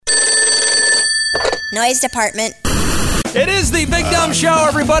Noise department. It is the Big Dumb Show,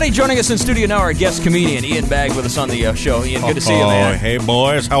 everybody. Joining us in studio now, our guest comedian, Ian Bagg, with us on the show. Ian, good to see you, man. Hey,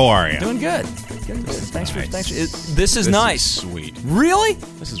 boys. How are you? Doing good. Thanks. This is nice. Is sweet. Really?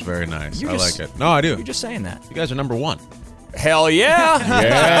 This is very nice. You're I just- like it. No, I do. You're just saying that. You guys are number one. Hell yeah.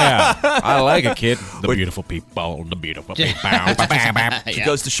 Yeah. I like it, kid. The beautiful people. The beautiful people. It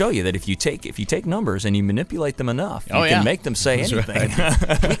goes to show you that if you take numbers and you manipulate them enough, you can make them say anything.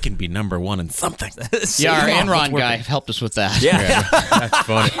 We can be number one in something. Yeah, our Enron guy helped us with that. Yeah. That's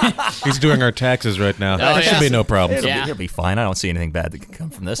funny. He's doing our taxes right now. That should be no problem. It'll be fine. I don't see anything bad that can come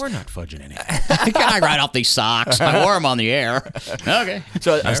from this. We're not fudging anything. Can I write off these socks? I wore them on the air. Okay.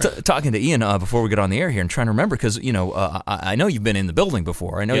 So I was talking to Ian before we get on the air here and trying to remember because, I know you've been in the building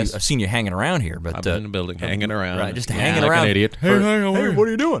before. I know I've seen you hanging around here. But I've been in the building, hanging around. Right, just hanging around. Like an idiot. Hey, what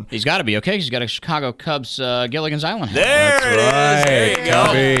are you doing? He's got to be okay. 'Cause he's got a Chicago Cubs Gilligan's Island hat. There it is.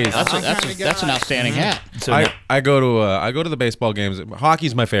 There you go. That's an outstanding hat. So I go to the baseball games.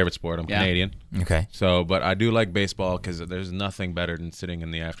 Hockey's my favorite sport. I'm Canadian. Okay. So, but I do like baseball because there's nothing better than sitting in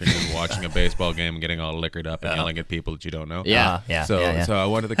the afternoon watching a baseball game and getting all liquored up and yelling at people that you don't know. Yeah. So I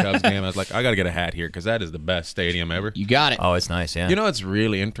went to the Cubs game. I was like, I got to get a hat here because that is the best stadium ever. You got it. Oh, it's nice, yeah. You know what's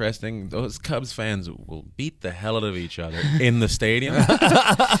really interesting? Those Cubs fans will beat the hell out of each other in the stadium.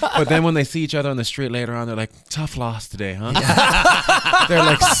 But then when they see each other on the street later on, they're like, tough loss today, huh? they're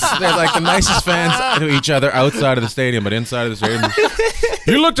like the nicest fans to each other outside of the stadium, but inside of the stadium,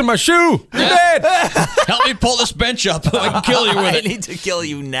 you looked at my shoe. You're dead. Help me pull this bench up. I can kill you with I it. need to kill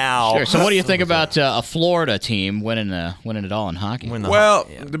you now. Sure. So what do you think about a Florida team winning it all in hockey? Well,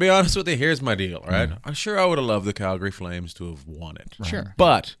 to be honest with you, here's my deal, right? I'm sure I would have loved the Calgary Flames to have won it. Right. Sure.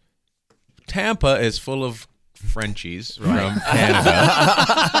 But Tampa is full of Frenchies from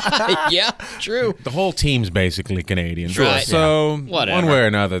Canada. Yeah, true. The whole team's basically Canadian. Right. So Whatever. one way or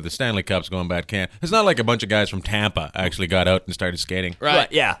another, the Stanley Cup's going bad. It's not like a bunch of guys from Tampa actually got out and started skating.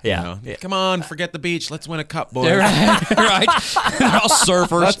 Right. Yeah. You know? Come on, forget the beach. Let's win a cup, boys. Right. They're all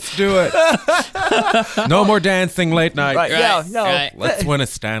surfers. Let's do it. No more dancing late night. Right. Yeah. No. Right. Let's win a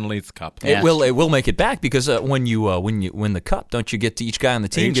Stanley's Cup. It will make it back because when you win the cup, don't you get to each guy on the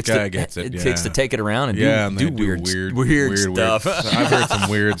team Each guy gets it, takes to take it around and do weird stuff. I've heard some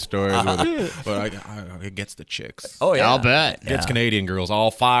weird stories with it, but it gets the chicks. Oh yeah, I'll bet. Gets Canadian girls all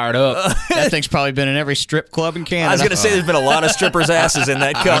fired up. That thing's probably been in every strip club in Canada. I was going to say there's been a lot of strippers' asses in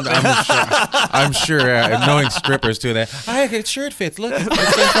that cup. I'm sure, knowing strippers too. It shirt fits. Look, it's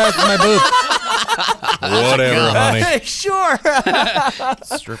inside my boob. Whatever, honey. Sure.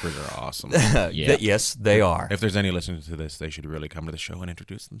 Strippers are awesome. Yes, they are. If there's any listeners to this, they should really come to the show and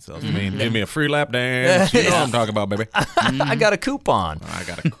introduce themselves to me and give me a free lap dance. You know what I'm talking about, baby. I got a coupon. I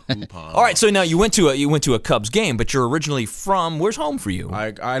got a coupon. All right, so now you went to a Cubs game, but you're originally from. Where's home for you?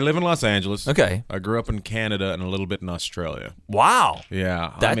 I live in Los Angeles. Okay. I grew up in Canada and a little bit in Australia. Wow.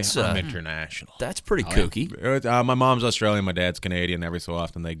 Yeah, I'm international. That's pretty kooky. My mom's Australian, my dad's Canadian. Every so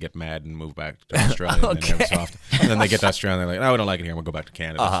often they get mad and move back to Australia. And then every so often, and then they get to Australia and they're like, no, we don't like it here. We'll go back to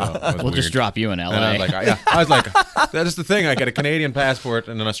Canada. So We'll just drop you in LA. And I was like, that's the thing. I get a Canadian passport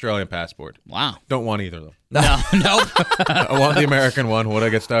and an Australian passport. Wow. Don't want either though. No. I want the American one. What I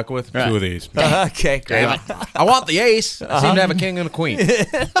get stuck with? Right. Two of these. Okay, great. I want the ace. I seem to have a king and a queen.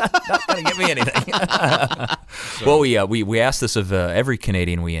 Not gonna give me anything. Well, we ask this of every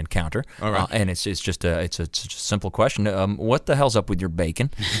Canadian we encounter, All right. and it's just a simple question. What the hell's up with your bacon?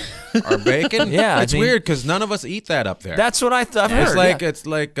 Our bacon? Yeah, it's weird because none of us eat that up there. That's what I've heard.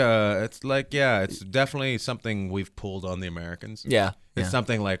 It's definitely something we've pulled on the Americans. Yeah. It's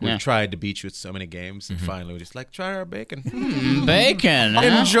something like we've tried to beat you at so many games, and finally we're just like, try our bacon. Bacon. Huh?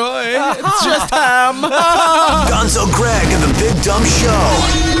 Enjoy. It's just ham. Gonzo Greg and the Big Dumb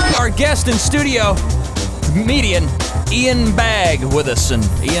Show. Our guest in studio, comedian Ian Bagg, with us, and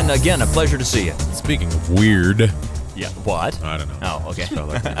Ian, again, a pleasure to see you. Speaking of weird. Yeah. What? I don't know. Oh, okay. Just felt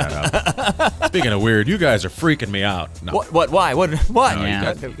like bringing that up. Speaking of weird, you guys are freaking me out. No. What? Why? What? No,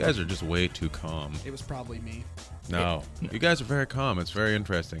 Yeah. you guys are just way too calm. It was probably me. No, you guys are very calm. It's very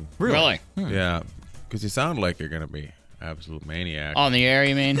interesting. Really? Yeah, because you sound like you're going to be absolute maniac. On the air,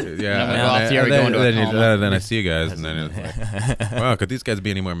 you mean? Yeah, And then we go off the air, we go into a coma. then I see you guys, and then it's like, wow, could these guys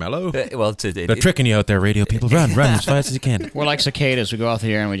be any more mellow? Well, They're tricking you out there, radio people. Run as fast as you can. We're like cicadas. We go off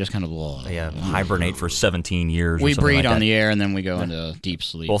the air and we just kind of hibernate for 17 years. We or something breed like on that. the air and then we go into deep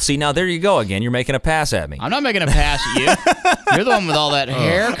sleep. Well, see, now there you go again. You're making a pass at me. I'm not making a pass at you. You're the one with all that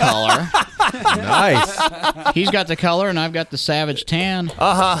hair color. Nice. He's got the color and I've got the savage tan.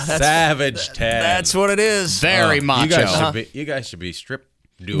 Savage Ted. That's what it is. Very macho. You guys should be stripped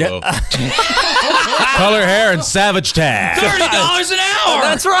duo. Color hair and savage tan. $30 an hour.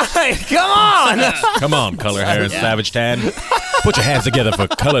 That's right. Come on. Come on, color hair and savage tan. Put your hands together for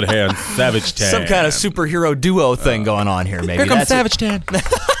colored hair and savage tan. Some kind of superhero duo thing going on here, maybe. Here comes Savage Tan.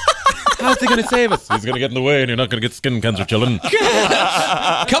 How's he going to save us? He's going to get in the way and you're not going to get skin cancer, children.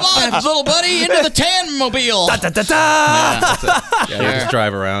 Come on, little buddy, into the tan mobile. Da, da, da, da. Yeah, you just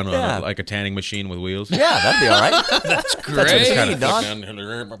drive around on like a tanning machine with wheels. Yeah, that'd be all right. That's great. That's what Kind you of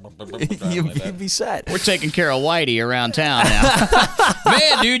need, Don. You'd be set. We're taking care of Whitey around town now.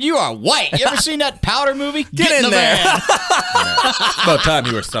 Man, dude, you are white. You ever seen that Powder movie? Get in the there. van. It's about time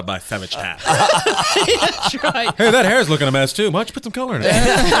you were subbed by Savage Tan. That's right. Hey, that hair's looking a mess too. Why don't you put some color in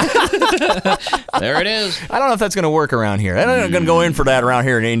it? There it is. I don't know if that's going to work around here. I'm not going to go in for that around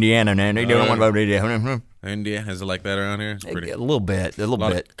here in Indiana. And they don't want about Indiana. India, is it like that around here? It's pretty. A little bit.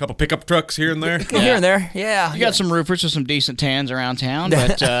 A couple pickup trucks here and there. Here and there. Yeah. You got some roofers with some decent tans around town,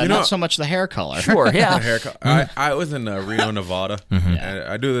 but not so much the hair color. Sure, yeah. Haircut. I was in Reno, Nevada. And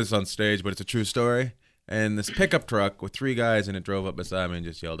I do this on stage, but it's a true story. And this pickup truck with 3 guys in it drove up beside me and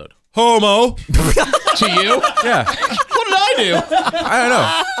just yelled out, "Homo!" To you? Yeah. What did I do?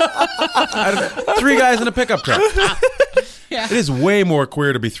 I don't know. 3 guys in a pickup truck. Yeah. It is way more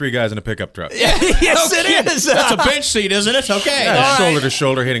queer to be 3 guys in a pickup truck. Yes, it is. That's a bench seat, isn't it? Okay. Yeah, shoulder to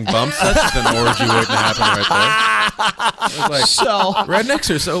shoulder hitting bumps. That's just an orgy waiting to happen right there. It was like, So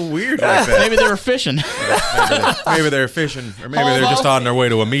rednecks are so weird like that. maybe they were fishing. Maybe they're fishing, or maybe they're just on their way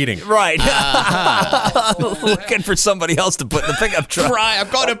to a meeting. Right. Looking for somebody else to put in the pickup truck. Pride. I'm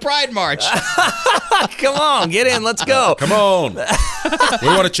going to Pride March. Come on, get in. Let's go. Come on. We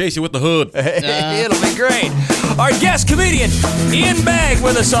want to chase you with the hood. It'll be great. Our guest comedian, Ian Bagg,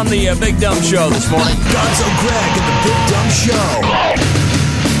 with us on the Big Dumb Show this morning. Gonzo Greg and the Big Dumb Show.